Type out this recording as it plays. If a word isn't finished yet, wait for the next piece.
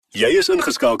Jy is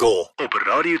ingeskakel op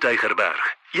Radio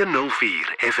Tygerberg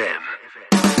 104 FM.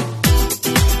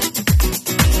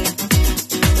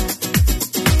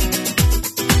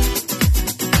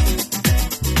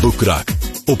 Boekrak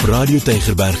op Radio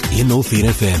Tygerberg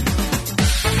 104 FM.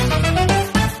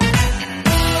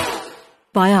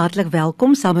 Baie hartlik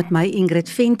welkom saam met my Ingrid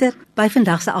Venter by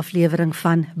vandag se aflewering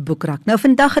van Boekrak. Nou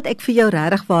vandag het ek vir jou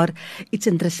regtig waar iets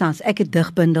interessants. Ek het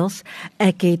digbundels,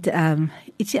 ek het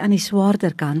ietsie aan die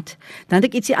swaarder kant, dan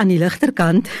het ek ietsie aan die ligter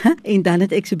kant en dan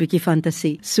het ek so 'n bietjie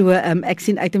fantasie. So ek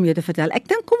sien uit om jou te vertel. Ek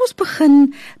dink kom ons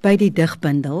begin by die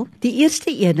digbundel. Die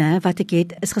eerste ene wat ek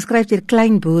het is geskryf deur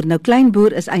Klein Boer. Nou Klein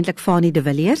Boer is eintlik Fanie de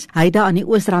Villiers. Hy het daar aan die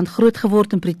Oosrand groot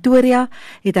geword in Pretoria,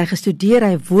 het hy gestudeer,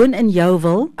 hy woon in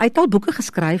Jouwil. Hy het al boeke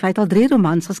geskryf, hy het al 3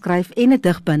 romans geskryf en 'n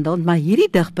digbundel, maar hierdie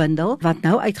digbundel wat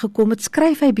nou uitgekom het,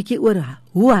 skryf hy bietjie oor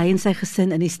hoe hy en sy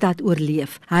gesin in die stad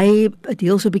oorleef. Hy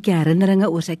deel so 'n bietjie herinneringe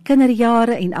oor sy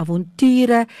kinderjare en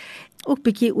avonture, ook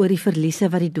bietjie oor die verliese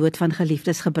wat die dood van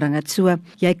geliefdes gebring het. So,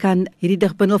 jy kan hierdie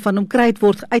digbundel van hom kry, het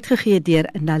word uitgegee deur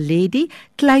Naledi,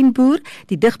 Klein Boer.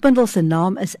 Die digbundel se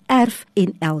naam is Erf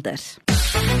en Elders.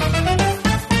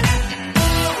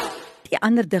 Die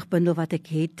ander digbundel wat ek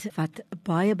het, wat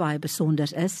baie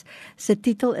besonder is, sy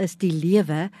titel is Die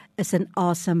lewe is 'n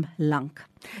asem lank.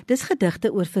 Dis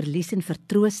gedigte oor verlies en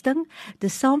vertroosting.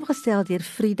 Dis saamgestel deur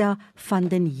Frida van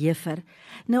den Heever.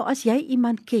 Nou as jy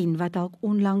iemand ken wat dalk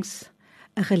onlangs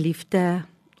 'n geliefde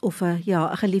of 'n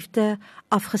geliefde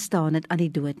afgestaan het aan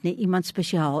die dood, nie iemand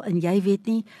spesiaal, en jy weet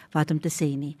nie wat om te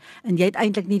sê nie, en jy het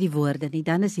eintlik nie die woorde nie,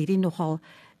 dan is hierdie nogal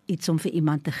iets om vir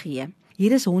iemand te gee.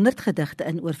 Hier is 100 gedigte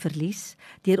in oor verlies,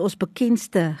 deur ons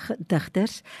bekendste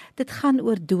digters. Dit gaan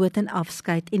oor dood en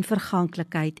afskeid en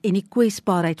verganklikheid en die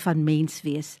kwesbaarheid van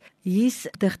menswees. Hier's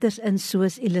digters in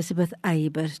soos Elizabeth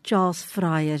Eybers, Charles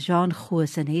Fryer, Jean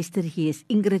Goosen, Hester Hees,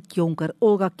 Ingrid Jonker,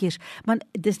 Olga Kirsch. Man,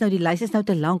 dis nou die lys is nou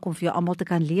te lank om vir jou almal te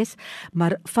kan lees,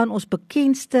 maar van ons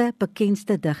bekendste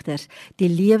digters. Die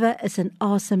lewe is 'n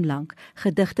asem lank.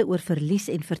 Gedigte oor verlies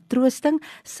en vertroosting,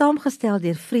 saamgestel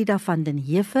deur Frida van den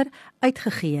Heever,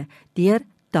 uitgegee deur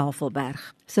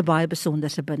Tafelberg. 'n baie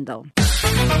besonderse bundel.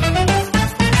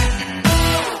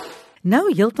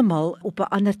 Nou heeltemal op 'n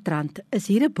ander trant is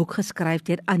hier 'n boek geskryf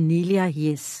deur Anelia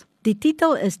Hees. Die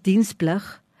titel is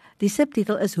Diensplig. Die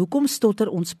subtitel is Hoekom stotter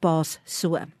ons paas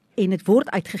so? En dit word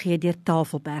uitgegee deur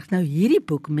Tafelberg. Nou hierdie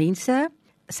boek, mense,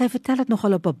 sy vertel dit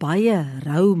nogal op 'n baie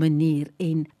rou manier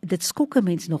en dit skok 'n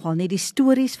mens nogal, net die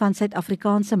stories van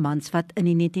Suid-Afrikaanse mans wat in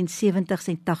die 1970s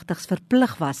en 80s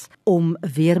verplig was om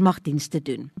weermagdiens te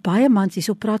doen. Baie mans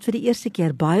hierso praat vir die eerste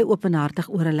keer baie openhartig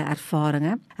oor hulle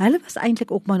ervarings. Hulle was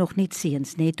eintlik ook maar nog net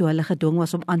seuns, net toe hulle gedwing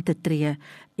was om aan te tree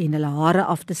en hulle hare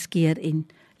af te skeer en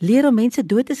leer om mense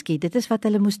dood te skiet. Dit is wat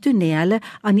hulle moes doen, nee. Hulle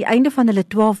aan die einde van hulle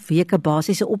 12 weke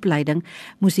basiese opleiding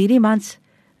moes hierdie mans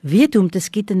weet hoe om te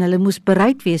skiet en hulle moes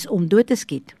bereid wees om dood te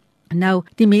skiet. Nou,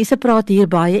 die mense praat hier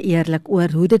baie eerlik oor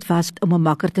hoe dit was om 'n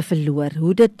makker te verloor,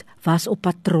 hoe dit was op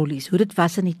patrollies, hoe dit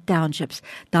was in die townships,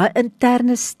 daai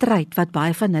interne stryd wat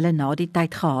baie van hulle na die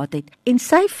tyd gehad het. En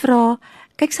sy vra,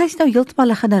 kyk, sy is nou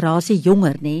heeltemal 'n generasie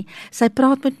jonger, nê? Sy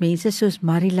praat met mense soos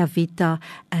Marie Lavita,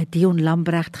 Dion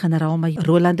Lambrecht, generaal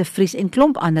Roland de Vries en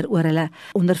klomp ander oor hulle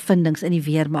ondervindings in die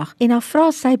weermag. En dan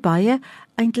vra sy baie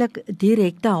eintlik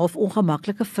direkte, half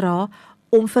ongemaklike vrae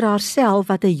om vir haarself,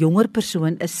 wat 'n jonger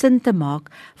persoon is, sin te maak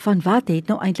van wat het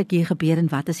nou eintlik hier gebeur en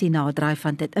wat is die naderdraai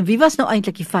van dit en wie was nou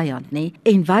eintlik die vyand, nê?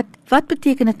 En wat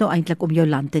beteken dit nou eintlik om jou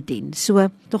land te dien? So,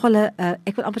 nogal 'n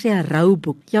ek wil amper sê 'n rou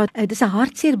boek. Ja, dis 'n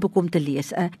hartseer boek om te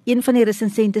lees. Een van die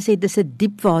resensente sê dis 'n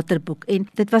diepwaterboek en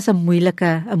dit was 'n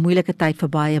moeilike tyd vir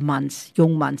baie mans,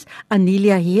 jong mans.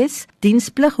 Anelia Hees,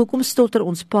 Diensplig, Hoekom stotter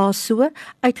ons paas so?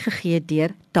 Uitgegee deur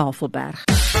Tafelberg.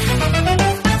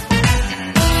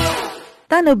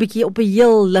 Dan nou 'n bietjie op 'n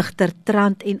heel ligter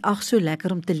trant en ag so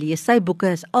lekker om te lees. Sy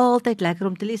boeke is altyd lekker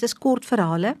om te lees. Is kort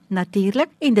verhale natuurlik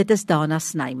en dit is Dana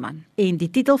Snyman. En die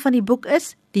titel van die boek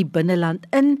is Die Binneland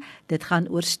in. Dit gaan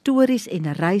oor stories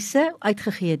en reise,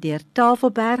 uitgegee deur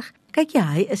Tafelberg. Kyk jy,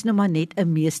 hy is nou maar net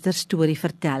 'n meester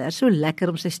storieverteller. So lekker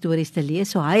om sy stories te lees.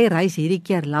 So hy reis hierdie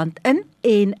keer land in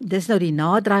en dis nou die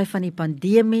naderdraai van die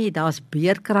pandemie. Daar's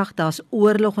beerkrag, daar's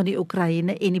oorlog in die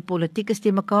Oekraïne en die politiek is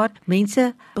te mekaar.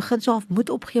 Mense begin so half moed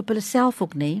opgee op hulle self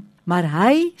ook, nê? Maar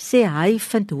hy sê hy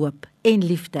vind hoop en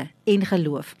liefde en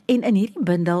geloof. En in hierdie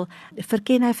bundel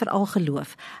verken hy veral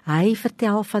geloof. Hy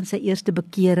vertel van sy eerste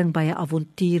bekering by 'n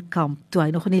avontuurkamp toe hy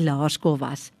nog in die laerskool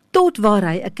was, tot waar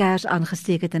hy 'n kers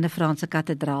aangesteek het in 'n Franse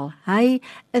kathedraal. Hy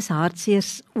is hartseer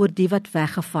oor die wat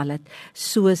weggeval het,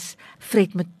 soos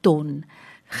Fred Meton,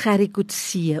 Gerry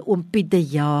Coetzee, oom Piet de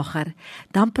Jager.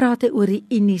 Dan praat hy oor die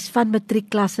unies van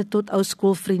matriekklasse tot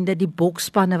ouskoolvriende, die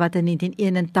bokspanne wat in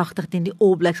 1981 teen die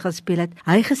All Blacks gespeel het.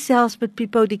 Hy gesels met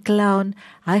Pipo die Clown,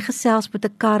 hy gesels met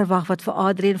 'n karwag wat vir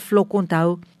Adrian Vlok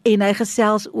onthou, en hy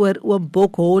gesels oor oom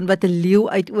Bokhorn wat 'n leeu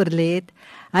uitoorlê het.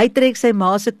 Hy trek sy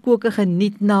ma se koke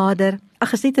geniet nader.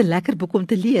 Ag, is net 'n lekker boek om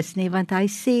te lees, nee, want hy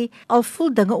sê, al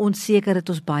voel dinge onseker, het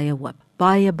ons baie hoop.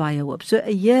 Baie hoop. So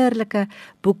 'n heerlike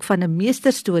boek van 'n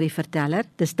meesterstorieverteller.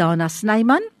 Dis Dana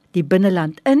Snyman, Die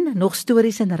Binneland in, nog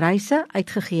stories en reise,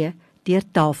 uitgegee deur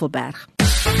Tafelberg.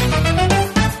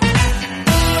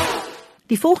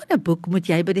 Die volgende boek moet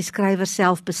jy by die skrywer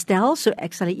self bestel, so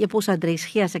ek sal die e-posadres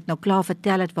gee as ek nou klaar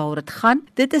vertel het waaroor dit gaan.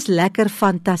 Dit is lekker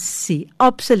fantasie,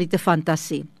 absolute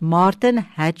fantasie. Martin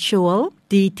Hatchell,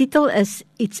 die titel is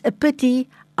It's a Pity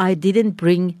I Didn't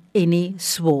Bring Any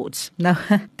Swords. Nou,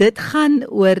 dit gaan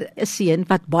oor 'n seun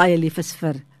wat baie lief is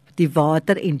vir die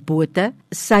water en bote,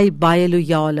 sy baie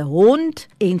loyale hond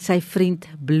en sy vriend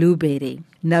Blueberry.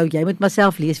 Nou, jy moet maar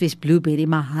self lees wie's Blueberry,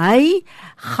 maar hy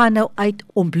gaan nou uit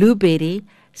om Blueberry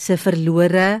se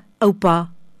verlore oupa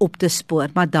op te spoor.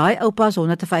 Maar daai oupa is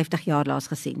 150 jaar laas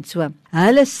gesien. So,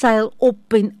 hulle seil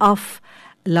op en af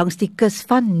langs die kus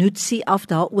van Nootsie af,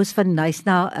 daar oos van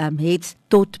Nyasna Heads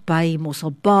tot by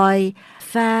Mossel Bay,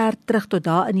 ver terug tot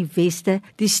daar in die weste.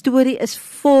 Die storie is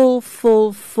vol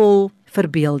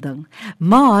verbeelding.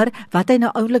 Maar wat hy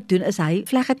nou oulik doen is hy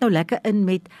vleg dit nou lekker in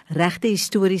met regte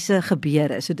historiese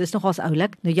gebeure. So dis nogals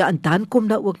oulik. Nou ja, en dan kom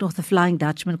daar ook nog The Flying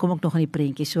Dutchman, kom ook nog in die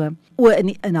prentjie so.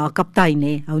 In haar kaptein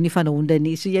nê, hou nie van honde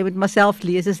nie. So jy moet maar self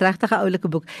lees, is regtig 'n oulike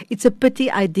boek. It's a Pity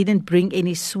I Didn't Bring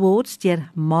Any Swords deur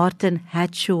Martin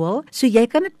Hatchell. So jy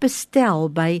kan dit bestel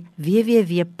by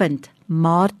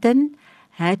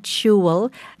www.martinhatchell,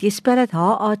 jy spel dit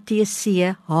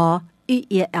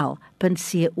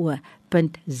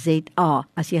HATCHUEL.co.za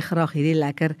as jy graag hierdie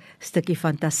lekker stukkie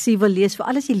fantasie wil lees, vir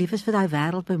alles jy lief is vir daai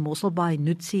wêreld by Mossel Bay,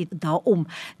 Nootsie, daarom,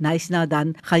 Nyasna,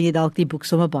 dan gaan jy dalk die boek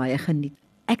sommer baie geniet.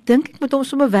 Ek dink ek moet hom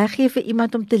sommer weggee vir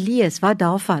iemand om te lees, wat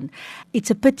daarvan?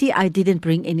 It's a Pity I Didn't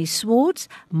Bring Any Swords,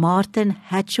 Martin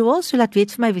Hatchell, so laat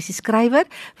weet vir my wie die skrywer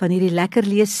van hierdie lekker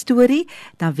lees storie,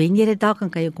 dan wen jy dit dalk, en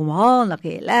kan jy kom haal, dan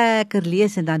kan jy lekker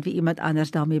lees, en dan wie iemand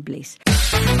anders daarmee bless.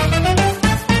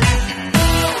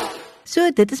 So,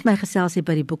 dit is my geselsie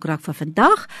by die Boekrak vir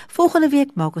vandag. Volgende week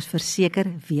maak ons verseker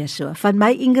weer so. Van my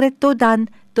Ingrid, tot dan,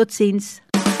 totsiens.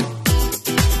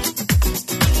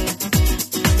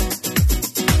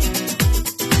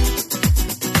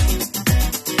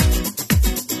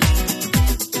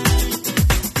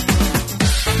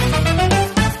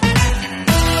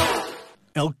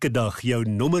 Elke dag jou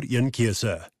nommer 1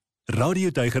 keuse.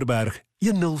 Radio Tygerberg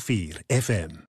 104 FM.